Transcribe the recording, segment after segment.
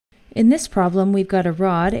In this problem, we've got a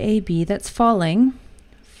rod AB that's falling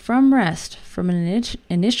from rest from an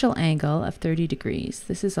initial angle of 30 degrees.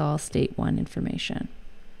 This is all state 1 information.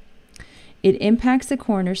 It impacts the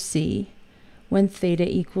corner C when theta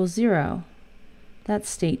equals 0. That's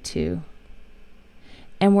state 2.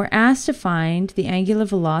 And we're asked to find the angular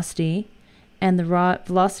velocity and the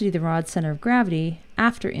velocity of the rod's center of gravity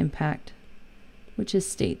after impact, which is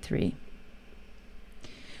state 3.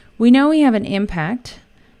 We know we have an impact,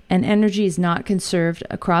 and energy is not conserved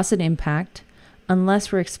across an impact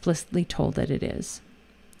unless we're explicitly told that it is.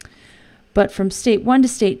 But from state 1 to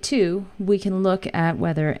state 2, we can look at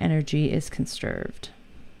whether energy is conserved.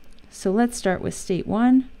 So let's start with state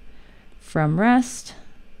 1. From rest,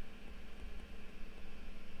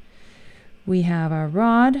 we have our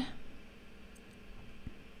rod.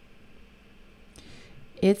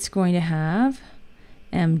 It's going to have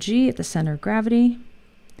mg at the center of gravity.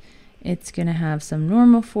 It's going to have some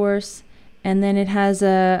normal force, and then it has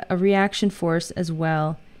a reaction force as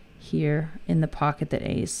well here in the pocket that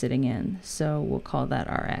A is sitting in. So we'll call that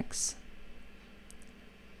Rx.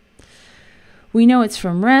 We know it's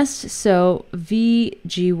from rest, so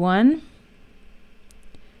Vg1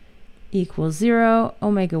 equals 0,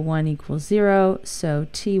 omega 1 equals 0, so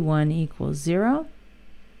T1 equals 0.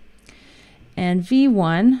 And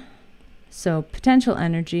V1, so potential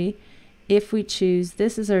energy, if we choose,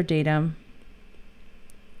 this is our datum,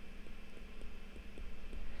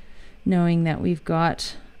 knowing that we've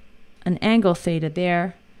got an angle theta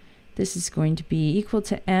there, this is going to be equal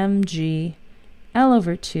to mg L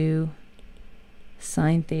over 2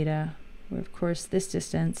 sine theta, where of course this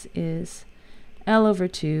distance is L over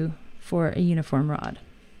 2 for a uniform rod.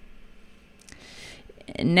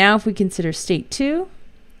 And now if we consider state 2,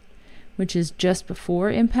 which is just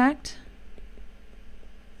before impact,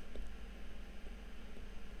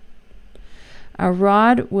 our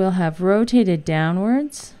rod will have rotated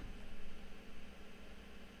downwards.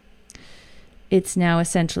 It's now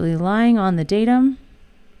essentially lying on the datum.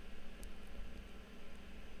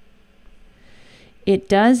 It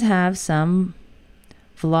does have some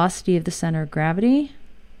velocity of the center of gravity,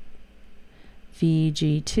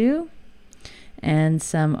 Vg2, and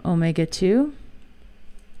some omega 2.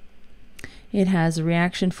 It has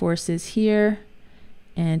reaction forces here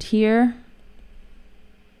and here.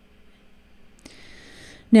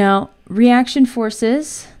 Now, reaction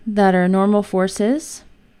forces that are normal forces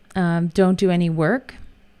don't do any work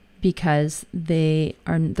because the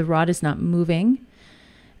rod is not moving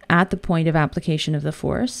at the point of application of the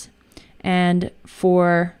force. And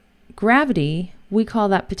for gravity, we call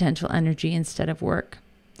that potential energy instead of work.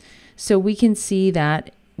 So we can see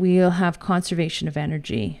that we'll have conservation of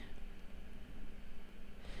energy.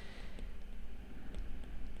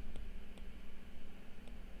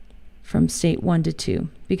 From state 1 to 2,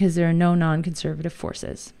 because there are no non-conservative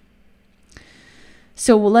forces.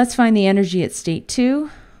 So let's find the energy at state 2.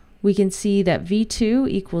 We can see that V2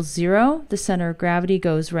 equals 0. The center of gravity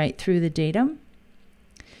goes right through the datum.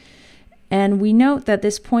 And we note that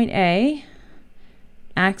this point A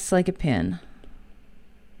acts like a pin.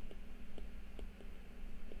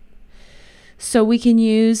 So we can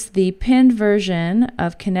use the pinned version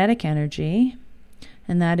of kinetic energy,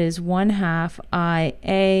 and that is 1/2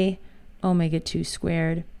 IA omega 2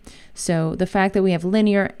 squared. So the fact that we have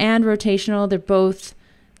linear and rotational,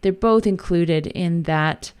 they're both included in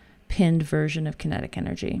that pinned version of kinetic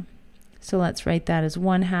energy. So let's write that as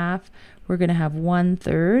 1/2. We're going to have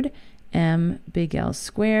 1/3 m big L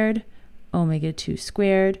squared omega 2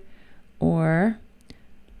 squared, or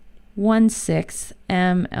 1/6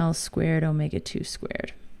 m L squared omega 2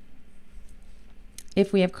 squared.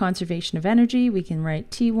 If we have conservation of energy, we can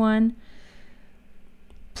write T1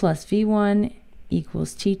 plus V1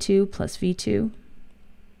 equals T2 plus V2.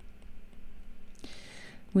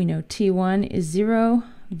 We know T1 is 0,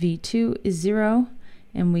 V2 is 0,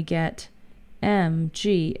 and we get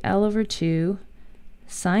mg L over 2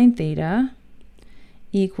 sine theta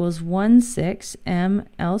equals 1/6 m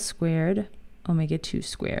L squared omega 2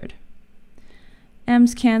 squared.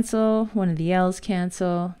 M's cancel, one of the L's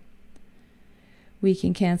cancel. We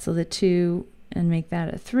can cancel the 2 and make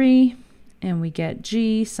that a 3, and we get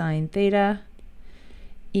g sine theta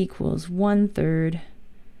equals 1/3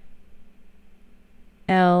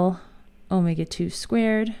 L omega 2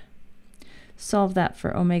 squared. Solve that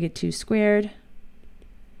for omega 2 squared.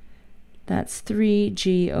 That's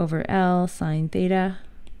 3g over L sine theta,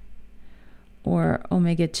 or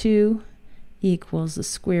omega 2 equals the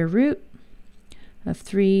square root of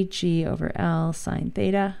 3g over L sine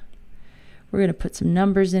theta. We're going to put some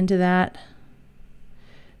numbers into that.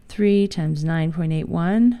 3 times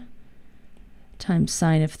 9.81 times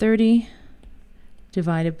sine of 30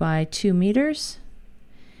 divided by 2 meters.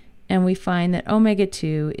 And we find that omega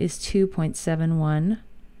 2 is 2.71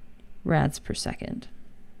 rads per second.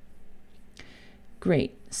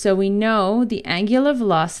 Great. So we know the angular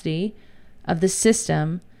velocity of the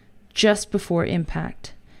system just before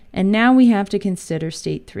impact. And now we have to consider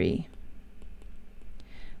state 3,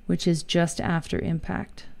 which is just after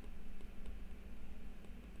impact.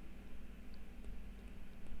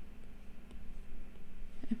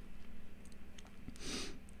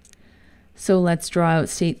 So let's draw out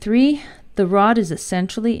state 3. The rod is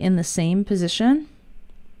essentially in the same position.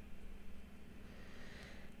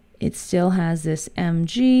 It still has this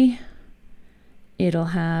mg. It'll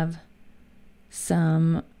have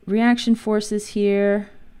some reaction forces here.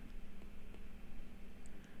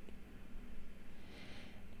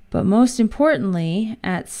 But most importantly,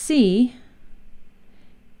 at C,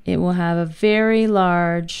 it will have a very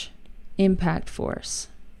large impact force.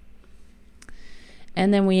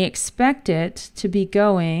 And then we expect it to be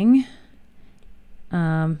going,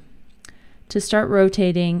 to start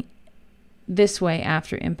rotating this way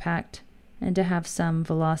after impact, and to have some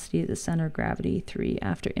velocity at the center of gravity 3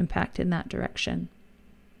 after impact in that direction.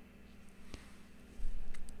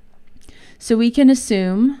 So we can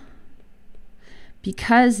assume,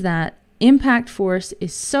 because that impact force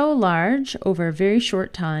is so large over a very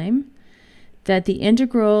short time, that the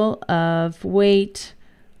integral of weight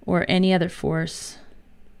or any other force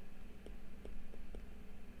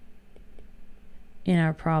in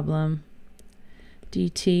our problem,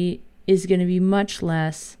 dt, is going to be much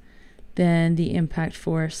less than the impact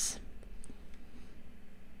force.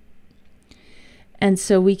 And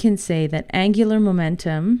so we can say that angular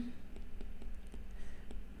momentum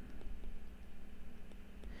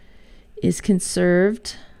is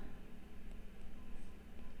conserved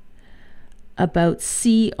about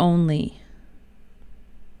C only.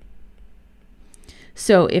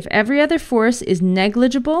 So if every other force is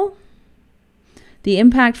negligible, the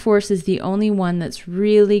impact force is the only one that's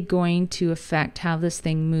really going to affect how this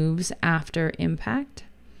thing moves after impact.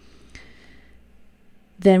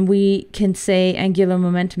 Then we can say angular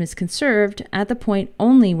momentum is conserved at the point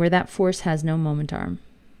only where that force has no moment arm.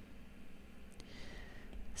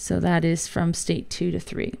 So that is from state 2 to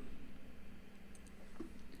 3.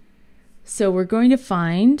 So we're going to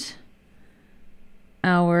find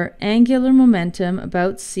our angular momentum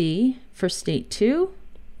about C for state 2.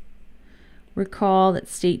 Recall that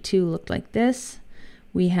state 2 looked like this.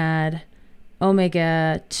 We had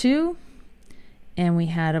omega 2, and we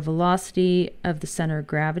had a velocity of the center of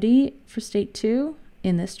gravity for state 2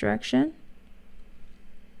 in this direction.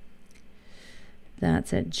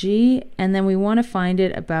 That's at G, and then we want to find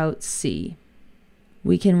it about C.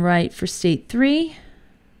 We can write for state 3,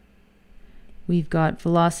 we've got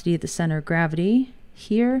velocity at the center of gravity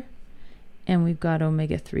here, and we've got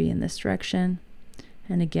omega 3 in this direction.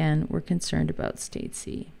 And again, we're concerned about state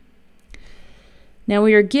C. Now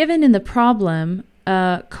we are given in the problem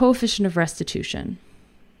a coefficient of restitution.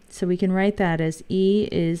 So we can write that as E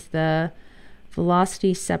is the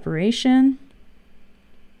velocity separation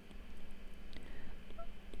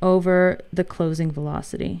over the closing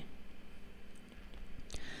velocity.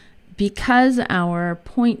 Because our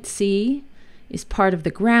point C is part of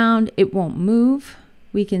the ground, it won't move.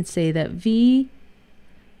 We can say that V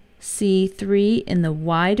C3 in the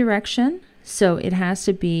y direction, so it has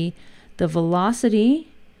to be the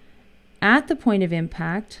velocity at the point of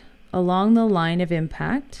impact along the line of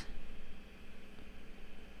impact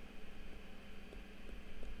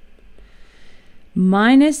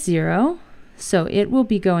minus 0, so it will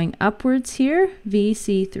be going upwards here,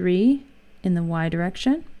 VC3 in the y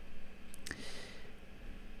direction,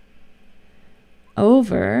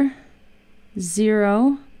 over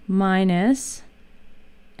 0 minus,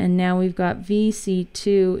 and now we've got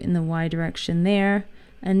VC2 in the y direction there,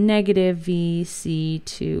 a negative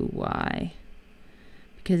VC2y,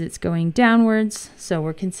 because it's going downwards, so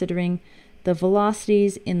we're considering the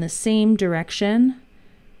velocities in the same direction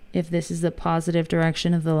if this is the positive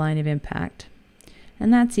direction of the line of impact.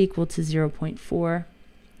 And that's equal to 0.4.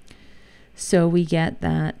 So we get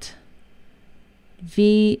that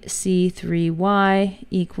VC3y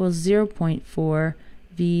equals 0.4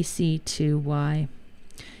 VC2y.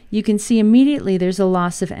 You can see immediately there's a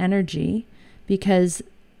loss of energy, because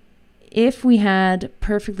if we had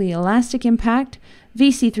perfectly elastic impact,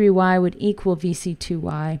 VC3y would equal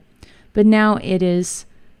VC2y, but now it is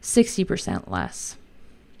 60% less.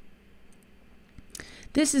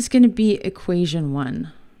 This is going to be equation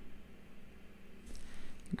 1.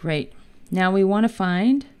 Great. Now we want to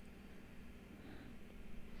find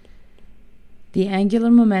the angular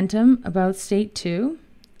momentum about state 2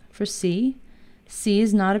 for C. C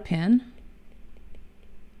is not a pin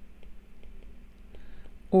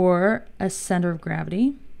or a center of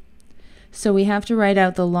gravity. So we have to write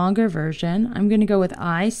out the longer version. I'm going to go with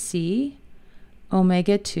IC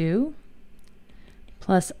omega 2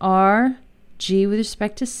 plus R G with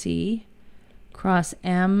respect to C cross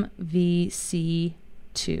MVC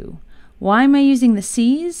 2. Why am I using the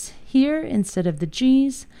C's here instead of the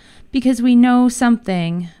G's? Because we know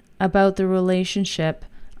something about the relationship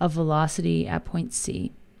of velocity at point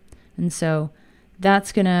C. And so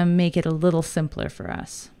that's going to make it a little simpler for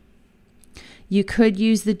us. You could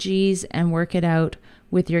use the G's and work it out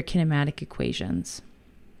with your kinematic equations.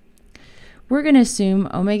 We're going to assume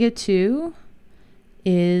omega 2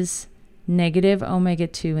 is negative omega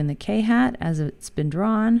 2 in the k-hat as it's been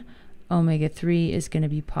drawn. Omega 3 is going to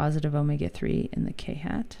be positive omega 3 in the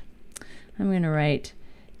k-hat. I'm going to write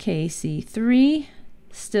KC3.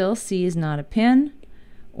 Still, C is not a pin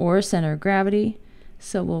or center of gravity,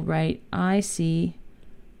 so we'll write IC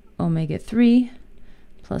omega 3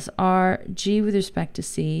 plus R G with respect to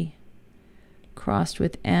C crossed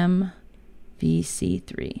with MVC3.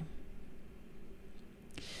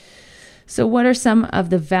 So what are some of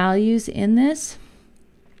the values in this?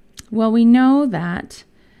 Well, we know that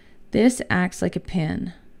this acts like a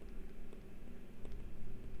pin.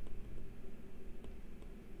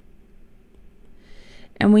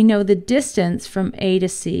 And we know the distance from A to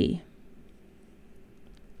C.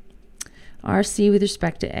 RC with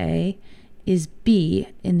respect to A is B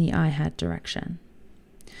in the I-hat direction.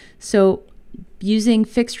 So using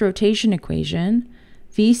fixed rotation equation,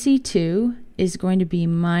 VC2 is going to be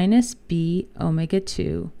minus B omega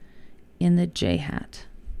 2 in the J-hat.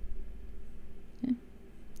 Okay.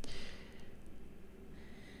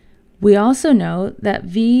 We also know that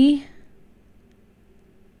VC3,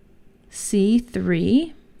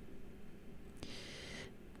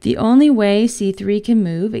 the only way C3 can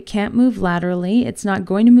move, it can't move laterally. It's not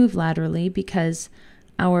going to move laterally because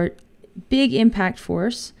our big impact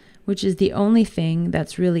force, which is the only thing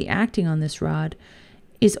that's really acting on this rod,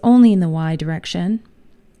 is only in the y direction.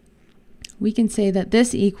 We can say that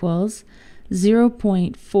this equals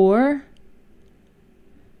 0.4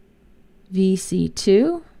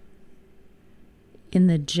 VC2 in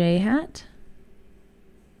the J-hat,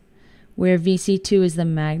 where VC2 is the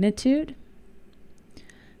magnitude,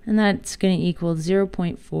 and that's going to equal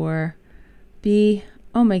 0.4 B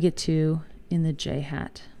omega 2 in the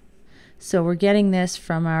J-hat. So we're getting this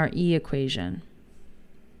from our E equation.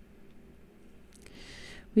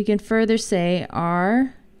 We can further say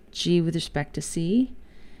R G with respect to C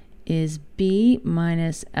is B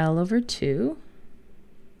minus L over 2.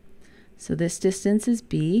 So this distance is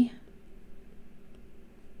B,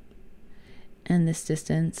 and this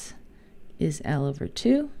distance is L over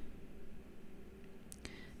 2.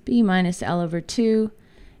 B minus L over 2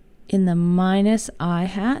 in the minus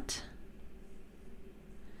I-hat.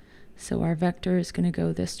 So our vector is going to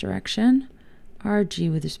go this direction, RG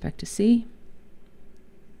with respect to C.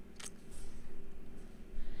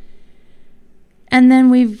 And then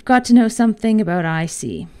we've got to know something about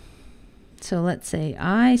IC. So let's say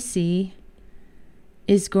IC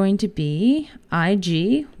is going to be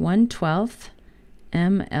IG 1/12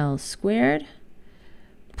 ml squared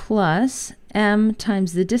plus m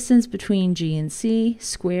times the distance between G and C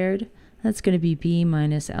squared. That's going to be B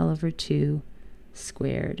minus L over 2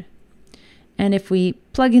 squared. And if we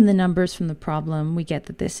plug in the numbers from the problem, we get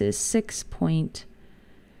that this is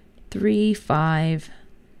 6.35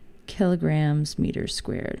 kilograms meters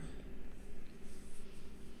squared.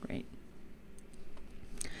 Great.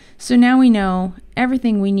 So now we know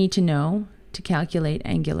everything we need to know to calculate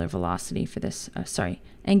angular velocity for this,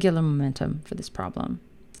 angular momentum for this problem.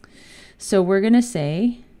 So we're going to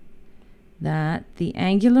say that the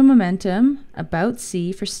angular momentum about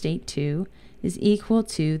C for state 2 is equal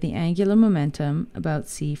to the angular momentum about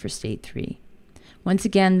C for state 3. Once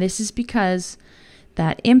again, this is because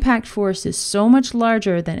that impact force is so much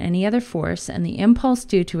larger than any other force, and the impulse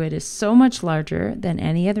due to it is so much larger than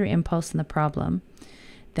any other impulse in the problem,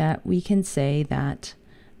 that we can say that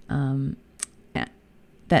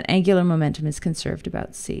that angular momentum is conserved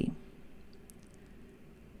about C.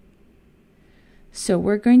 So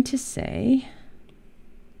we're going to say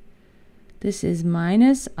this is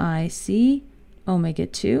minus IC omega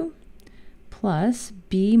 2 plus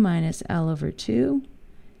B minus L over 2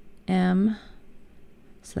 m,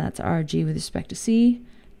 so that's RG with respect to C,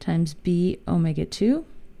 times B omega 2.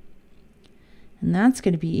 And that's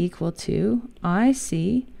going to be equal to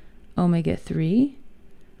IC omega 3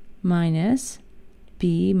 minus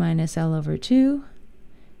B minus L over 2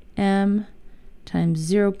 m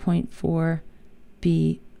times 0.4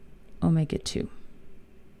 b omega 2.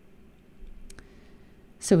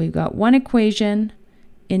 So we've got one equation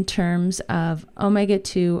in terms of omega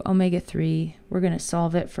 2, omega 3. We're going to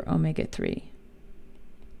solve it for omega 3.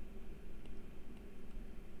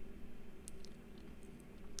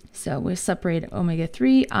 So we separate omega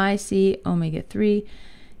 3, IC omega 3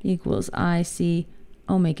 equals IC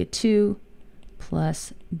omega 2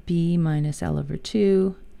 plus B minus L over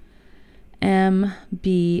 2,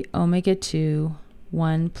 MB omega 2,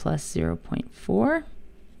 1 plus 0.4.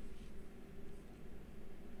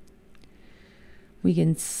 We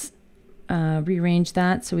can rearrange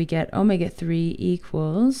that so we get omega 3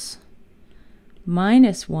 equals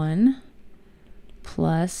minus 1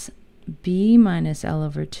 plus B minus L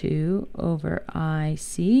over 2 over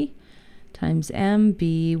IC times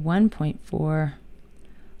MB 1.4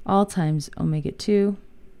 all times omega 2.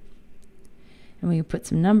 And we can put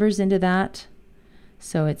some numbers into that.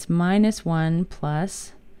 So it's minus 1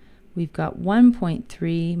 plus, we've got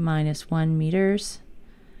 1.3 minus 1 meters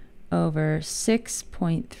over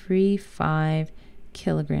 6.35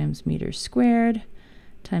 kilograms meters squared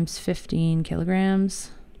times 15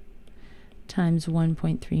 kilograms times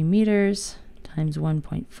 1.3 meters times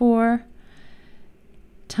 1.4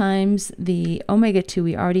 times the omega 2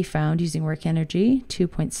 we already found using work energy,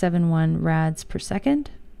 2.71 rads per second.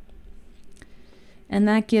 And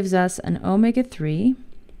that gives us an omega 3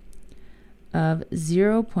 of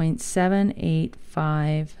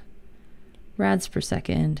 0.785 rads per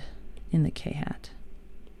second in the k-hat.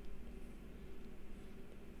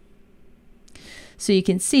 So you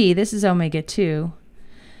can see this is omega 2.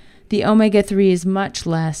 The omega 3 is much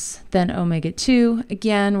less than omega 2.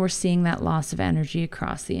 Again, we're seeing that loss of energy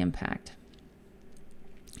across the impact.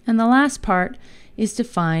 And the last part is to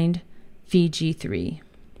find VG3.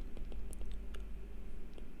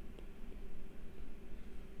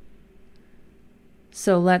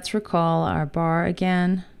 So let's recall our bar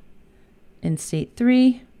again. In state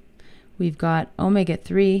 3, we've got omega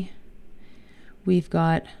 3. We've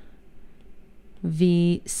got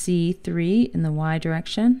VC3 in the y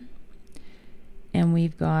direction. And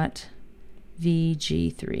we've got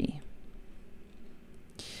VG3.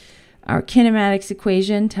 Our kinematics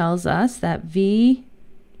equation tells us that VG3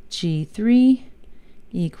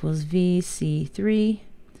 equals VC3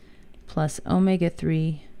 plus omega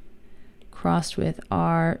 3 crossed with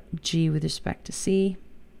RG with respect to C.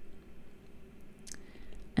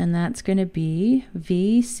 And that's going to be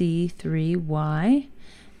VC3Y.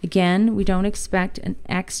 Again, we don't expect an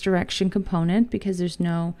X direction component because there's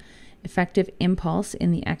no effective impulse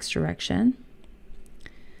in the X direction.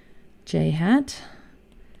 J hat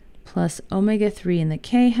plus omega 3 in the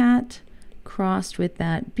K hat crossed with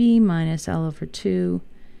that B minus L over 2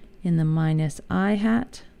 in the minus I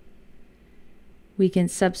hat. We can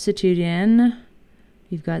substitute in,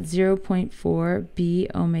 we've got 0.4 B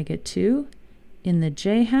omega 2 in the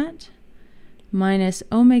J hat minus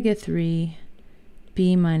omega 3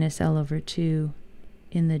 B minus L over 2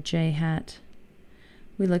 in the J hat.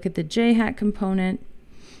 We look at the J hat component.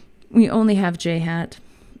 We only have J hat.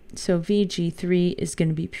 So VG3 is going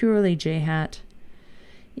to be purely J hat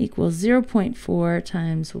equals 0.4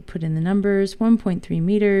 times, we'll put in the numbers, 1.3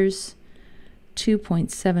 meters,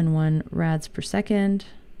 2.71 rads per second,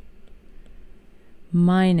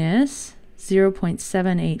 minus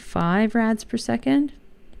 0.785 rads per second,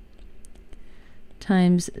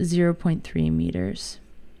 times 0.3 meters.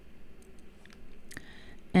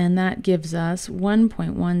 And that gives us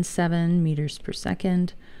 1.17 meters per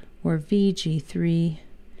second, or VG3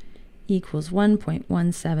 equals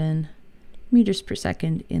 1.17 meters per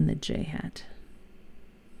second in the J hat.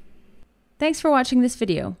 Thanks for watching this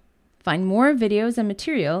video. Find more videos and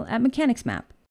material at Mechanics Map.